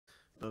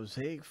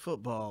Mosaic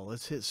football.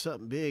 Let's hit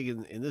something big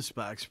in this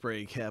box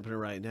break happening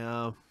right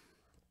now.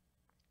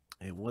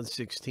 And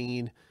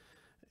 116.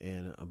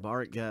 And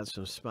Mark got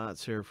some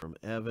spots here from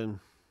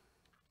Evan.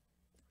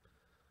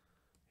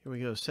 Here we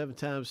go. 7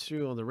 times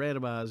through on the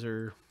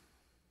randomizer.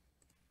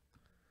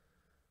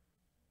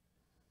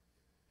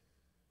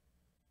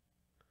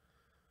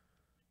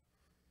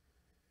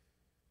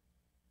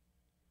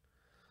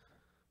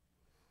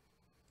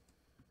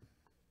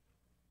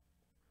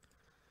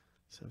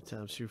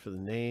 Sometimes through for the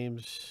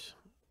names.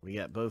 We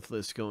got both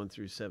lists going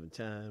through 7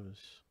 times.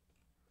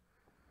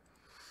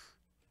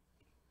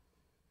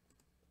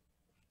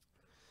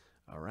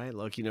 All right,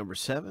 lucky number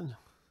 7.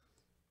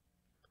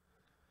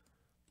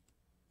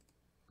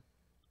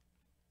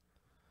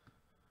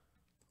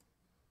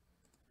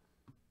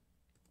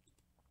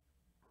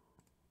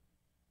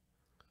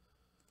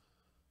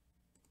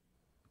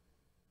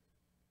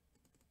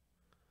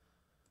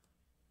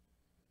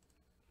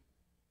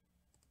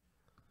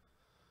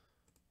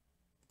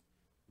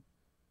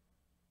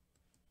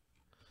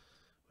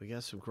 We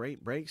got some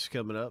great breaks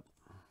coming up.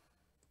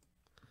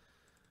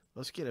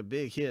 Let's get a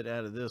big hit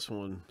out of this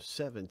one.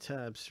 7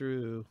 times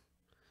through.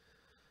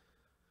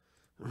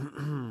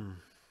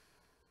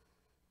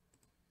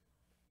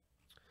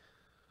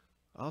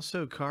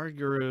 Also, Card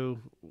Guru,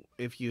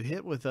 if you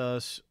hit with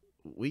us,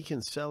 we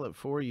can sell it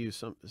for you.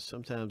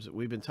 Sometimes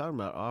we've been talking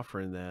about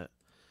offering that.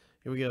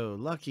 Here we go.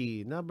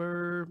 Lucky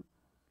number.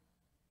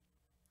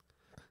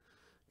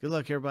 Good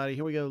luck, everybody.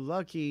 Here we go.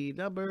 Lucky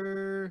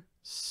number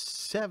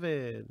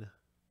 7.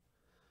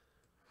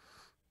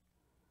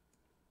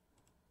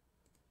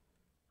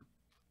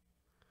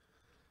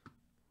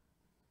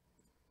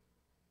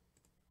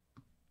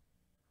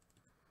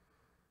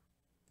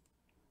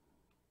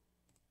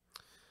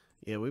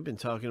 Yeah, we've been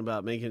talking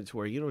about making it to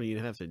where you don't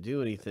even have to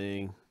do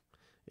anything.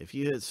 If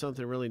you hit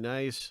something really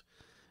nice,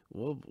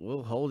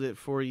 we'll hold it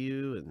for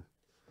you and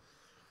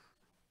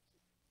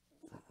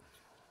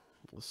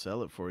we'll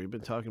sell it for you. We've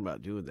been talking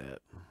about doing that,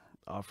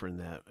 offering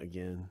that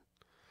again.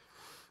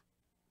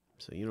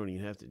 So you don't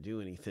even have to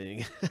do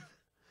anything.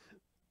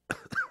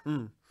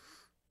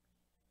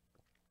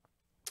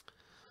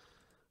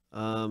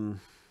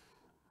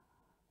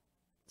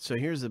 So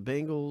here's the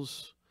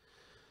Bengals.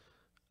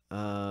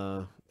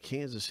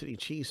 Kansas City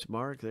Chiefs,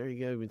 Mark. There you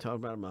go. We've been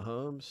talking about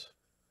Mahomes.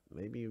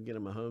 Maybe you get a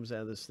Mahomes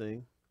out of this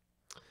thing.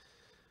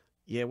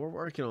 Yeah, we're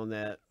working on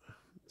that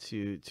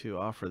to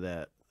offer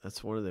that.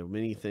 That's one of the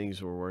many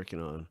things we're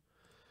working on.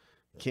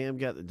 Cam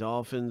got the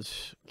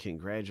Dolphins.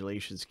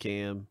 Congratulations,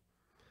 Cam.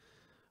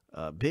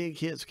 Big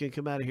hits can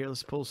come out of here.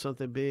 Let's pull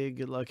something big.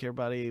 Good luck,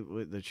 everybody.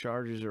 The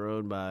Chargers are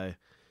owned by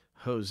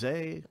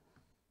Jose.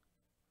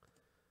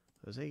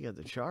 Jose got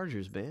the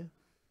Chargers, man.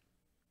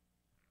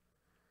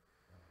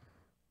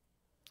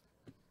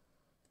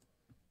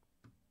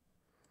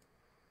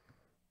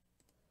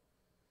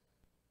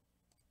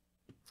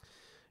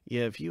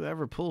 Yeah, if you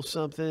ever pull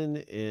something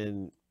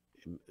and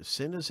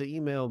send us an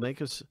email,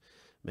 make us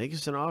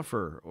an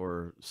offer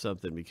or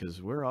something,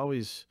 because we're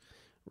always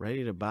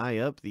ready to buy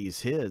up these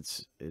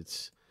hits.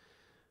 It's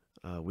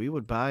we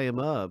would buy them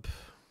up.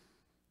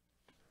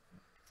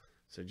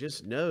 So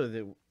just know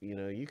that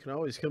you can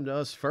always come to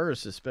us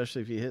first,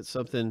 especially if you hit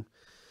something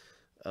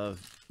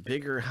of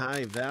bigger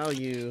high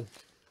value.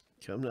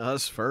 Come to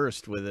us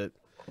first with it.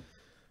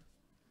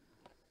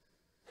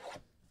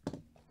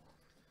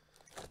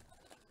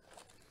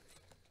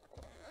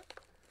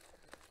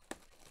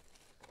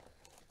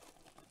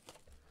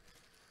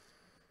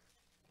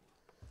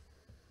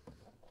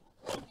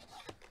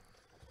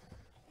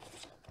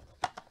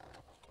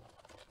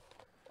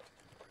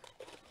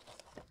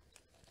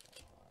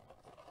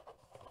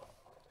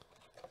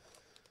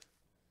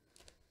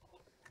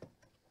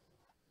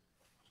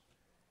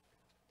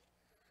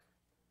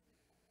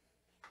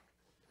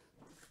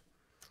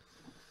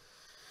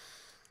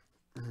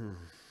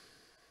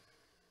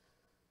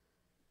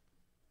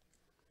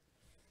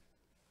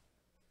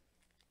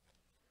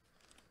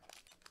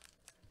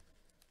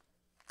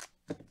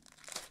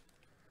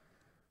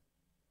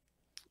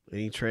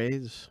 Any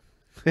trades?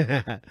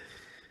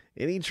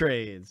 Any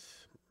trades?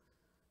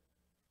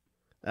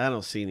 I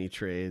don't see any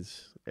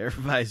trades.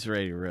 Everybody's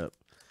ready to rip.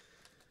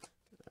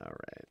 All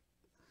right.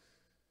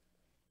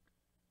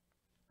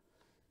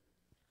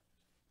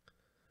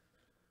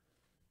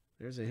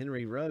 There's a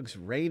Henry Ruggs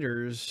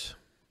Raiders.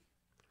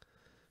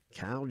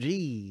 Kyle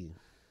G.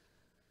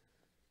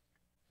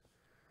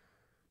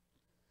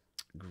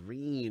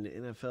 Green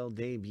NFL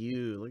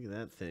debut. Look at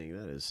that thing.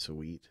 That is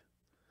sweet.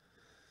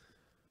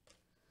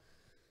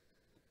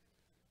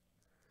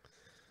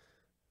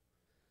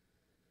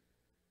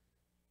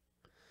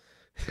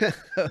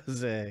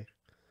 Jose.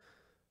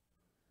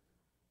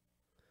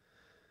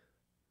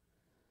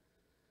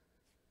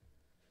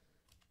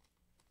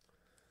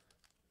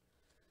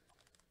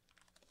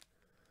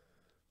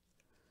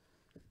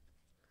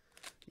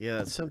 Yeah,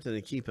 that's something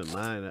to keep in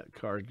mind at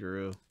Card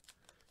Guru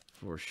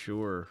for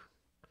sure.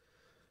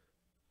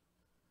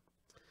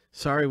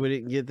 Sorry we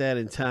didn't get that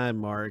in time,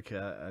 Mark.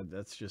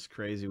 That's just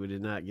crazy. We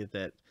did not get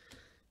that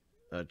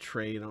a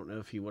trade. I don't know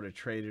if he would have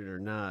traded or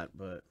not,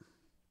 but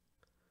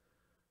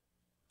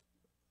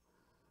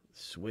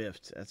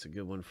Swift, that's a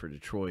good one for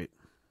Detroit.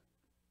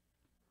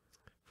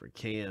 For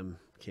Cam.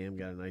 Cam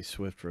got a nice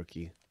Swift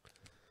rookie.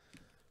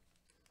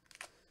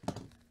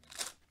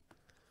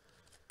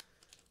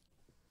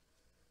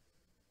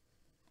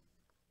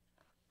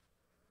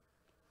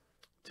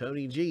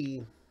 Tony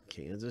G,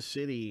 Kansas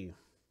City.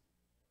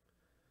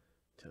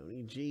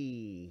 Tony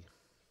G.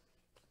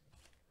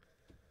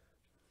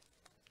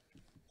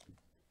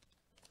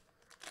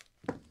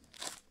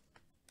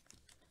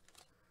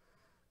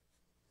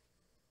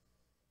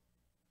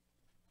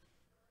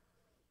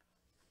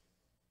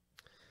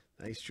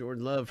 Nice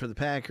Jordan Love for the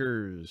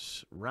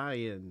Packers.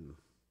 Ryan.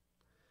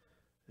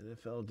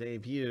 NFL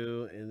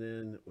debut. And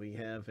then we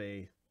have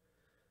a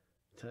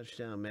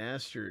touchdown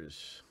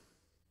Masters.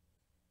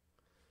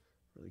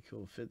 Really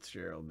cool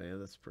Fitzgerald, man.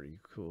 That's pretty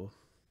cool.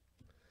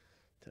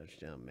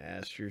 Touchdown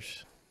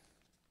Masters.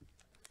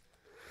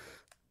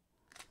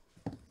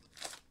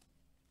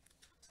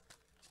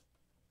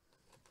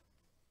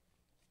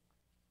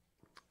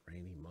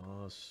 Randy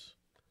Moss.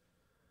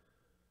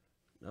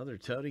 Another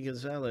Tony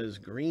Gonzalez.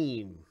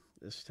 Green.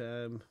 This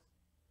time.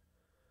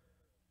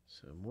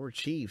 So more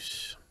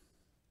Chiefs.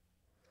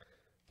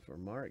 For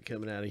Mark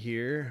coming out of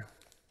here.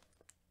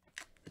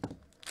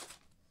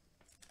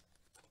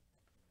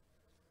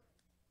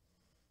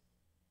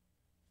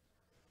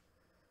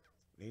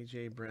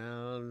 A.J.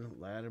 Brown,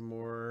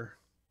 Lattimore,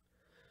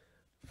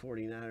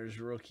 49ers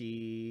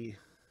rookie.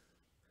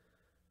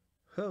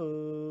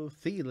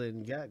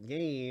 Thielen got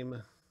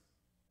game.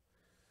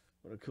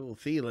 What a cool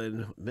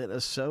Thielen,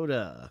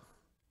 Minnesota.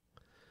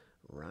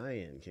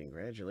 Ryan,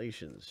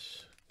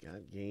 congratulations.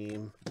 Got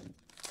game.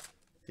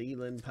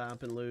 Thielen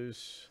popping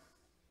loose.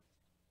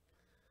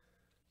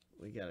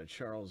 We got a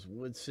Charles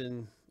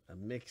Woodson, a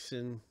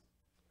Mixon,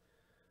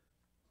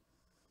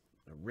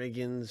 a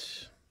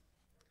Riggins.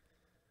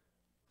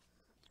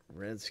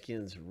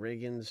 Redskins,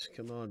 Riggins.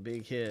 Come on,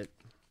 big hit.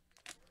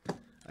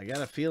 I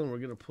got a feeling we're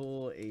going to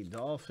pull a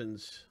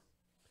Dolphins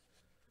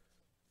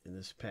in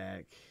this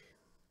pack.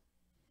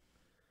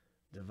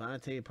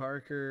 Devontae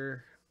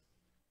Parker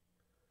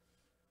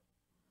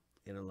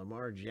and a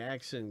Lamar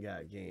Jackson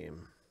got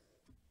game.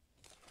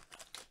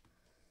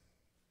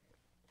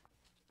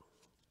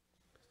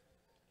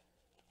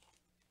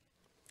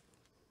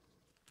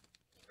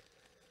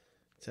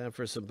 Time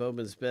for some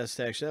Bowman's Best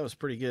action. That was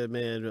pretty good,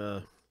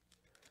 man.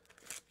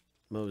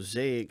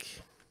 Mosaic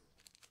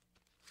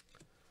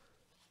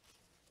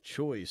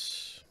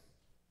choice.